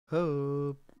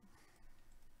Hope.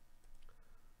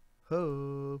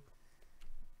 Hope.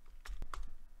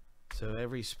 So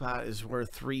every spot is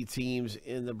worth 3 teams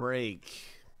in the break.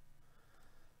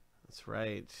 That's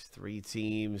right. 3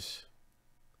 teams.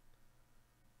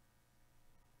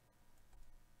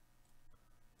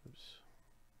 Oops.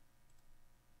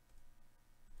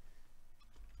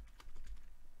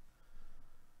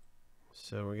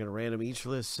 So we're going to random each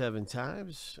list 7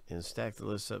 times and stack the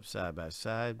lists up side by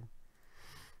side.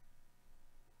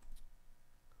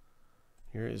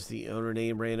 Here is the owner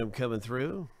name random coming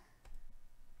through.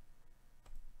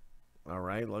 All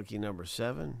right, lucky number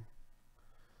 7.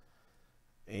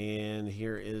 And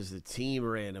here is the team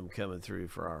random coming through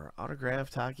for our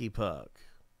autographed hockey puck.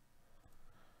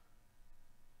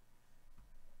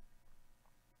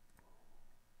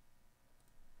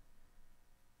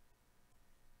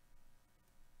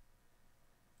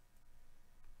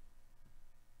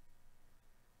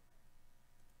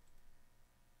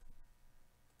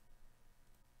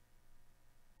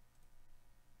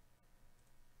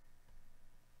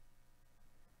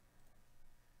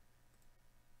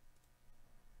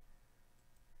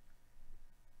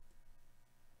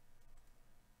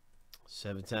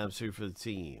 Seven times through for the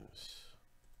teams.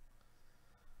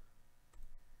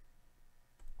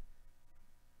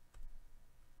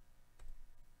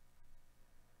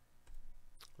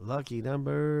 Lucky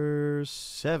number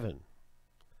 7.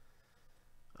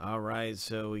 All right,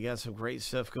 so we got some great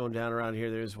stuff going down around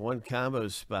here. There's one combo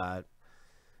spot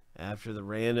after the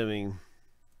randoming.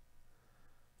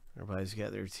 Everybody's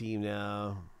got their team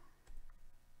now.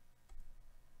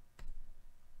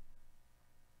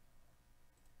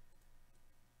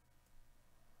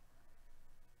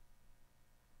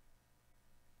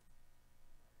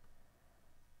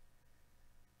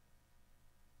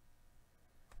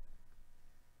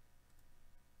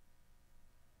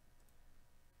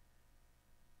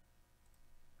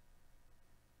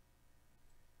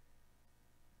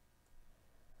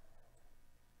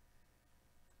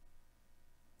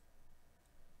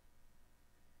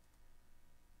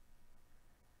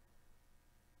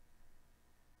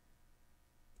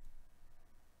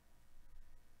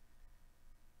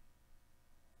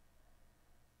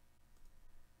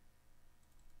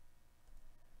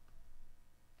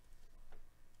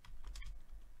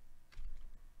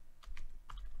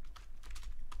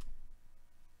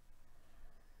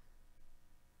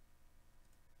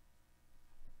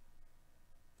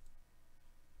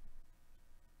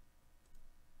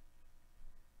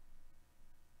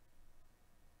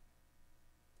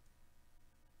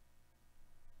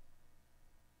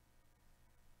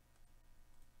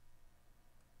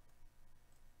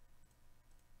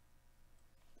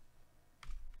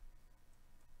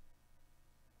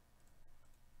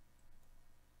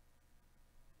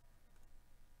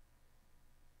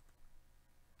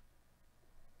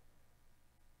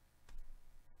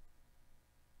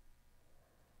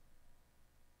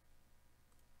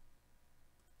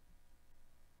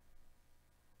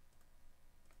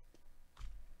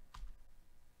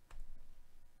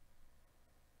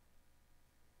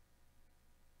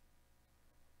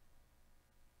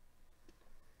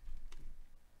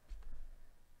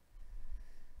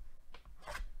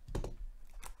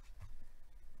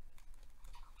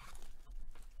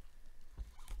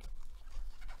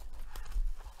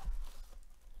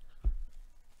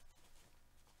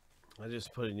 I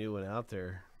just put a new one out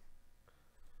there.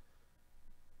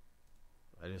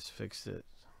 I just fixed it.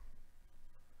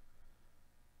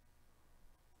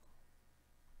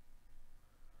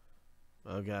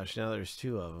 Oh gosh, now there's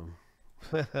 2 of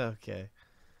them. Okay.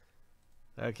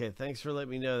 Okay, thanks for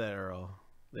letting me know that, Earl.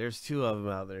 There's 2 of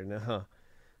them out there now.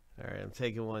 Alright, I'm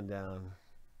taking one down.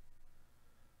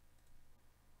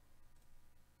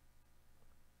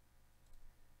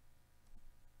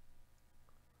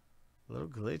 A little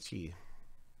glitchy.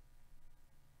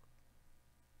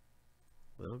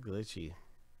 A little glitchy.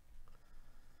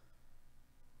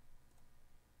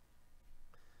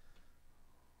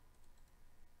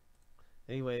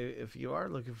 Anyway, if you are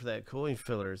looking for that coin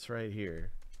filler, it's right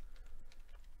here.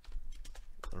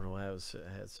 I don't know why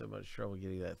I had so much trouble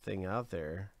getting that thing out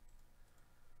there.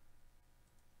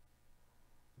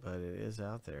 But it is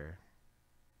out there.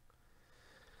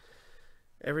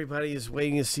 Everybody is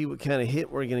waiting to see what kind of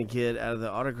hit we're going to get out of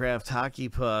the autographed hockey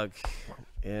puck.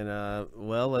 And,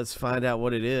 well, let's find out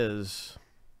what it is.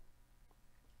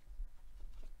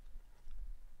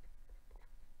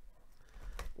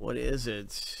 What is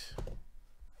it?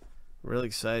 Really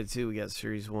excited, too. We got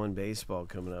Series 1 baseball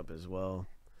coming up as well.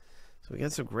 So we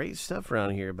got some great stuff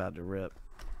around here about to rip.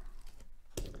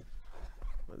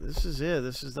 But this is it.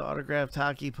 This is the autographed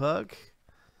hockey puck.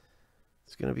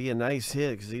 It's going to be a nice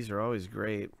hit because these are always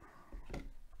great.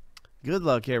 Good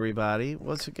luck, everybody.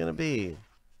 What's it going to be?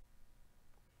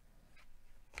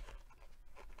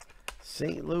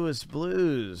 St. Louis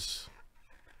Blues.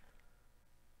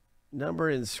 Number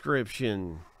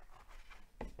inscription.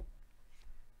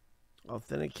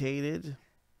 Authenticated.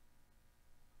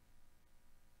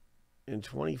 In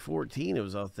 2014, it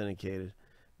was authenticated.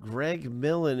 Greg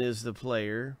Millen is the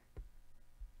player.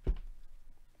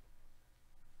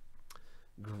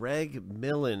 Greg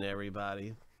Millen,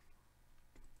 everybody.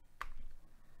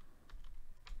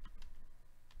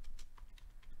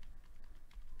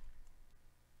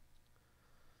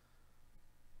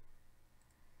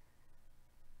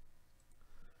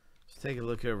 Let's take a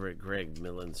look over at Greg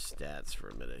Millen's stats for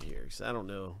a minute here, because I don't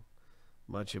know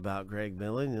much about Greg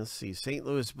Millen. Let's see. St.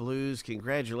 Louis Blues,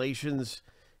 congratulations.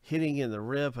 Hitting in the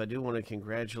rip. I do want to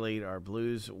congratulate our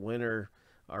Blues winner,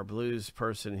 our Blues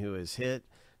person who has hit.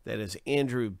 That is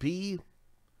Andrew B.,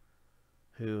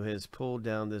 who has pulled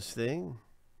down this thing.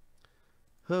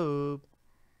 Hope.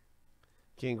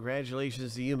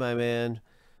 Congratulations to you, my man.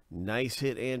 Nice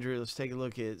hit, Andrew. Let's take a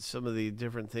look at some of the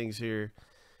different things here.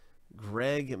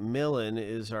 Greg Millen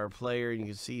is our player, and you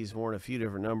can see he's worn a few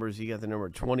different numbers. He got the number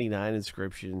 29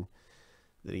 inscription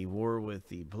that he wore with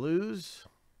the Blues.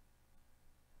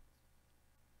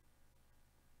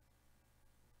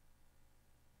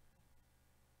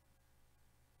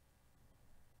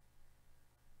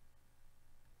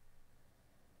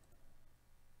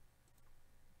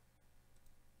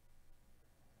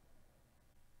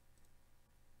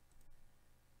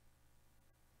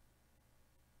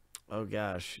 Oh,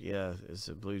 gosh. Yeah, it's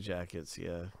the Blue Jackets.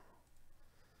 Yeah.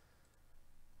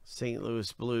 St. Louis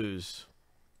Blues.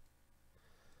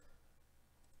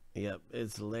 Yep,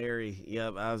 it's Larry.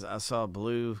 Yep, I saw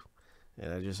blue,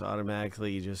 and I just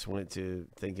automatically just went to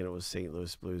thinking it was St.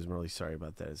 Louis Blues. I'm really sorry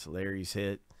about that. It's Larry's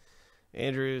hit.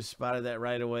 Andrew spotted that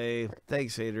right away.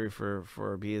 Thanks, Andrew,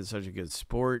 for being such a good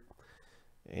sport.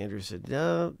 Andrew said,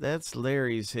 no, that's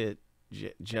Larry's hit,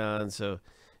 John. So,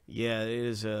 yeah, it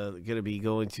is going to be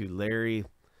going to Larry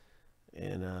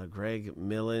and Greg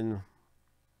Millen,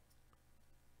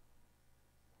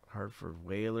 Hartford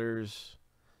Whalers.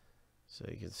 So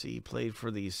you can see he played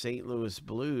for the St. Louis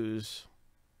Blues.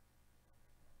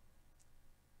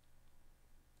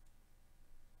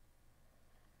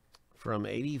 From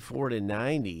 84 to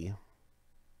 90.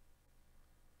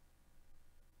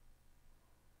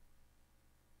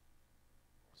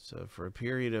 So for a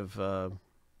period of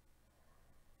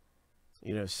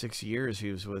 6 years,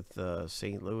 he was with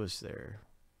St. Louis there.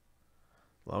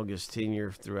 Longest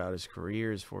tenure throughout his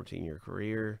career, his 14-year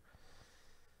career.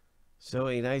 So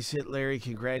a nice hit, Larry.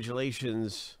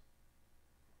 Congratulations.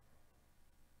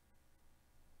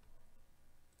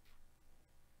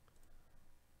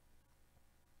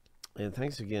 And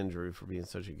thanks again, Drew, for being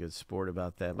such a good sport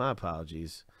about that. My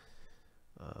apologies.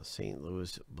 St.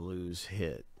 Louis Blues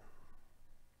hit.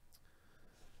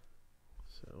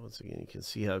 So once again, you can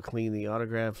see how clean the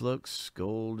autograph looks.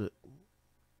 Gold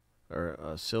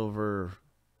or silver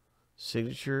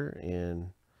signature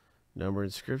and number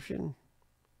inscription.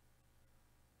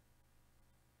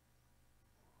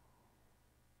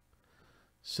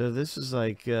 So this is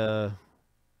like a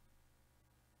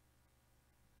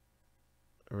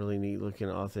really neat looking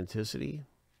authenticity.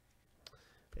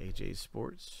 AJ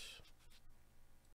Sports.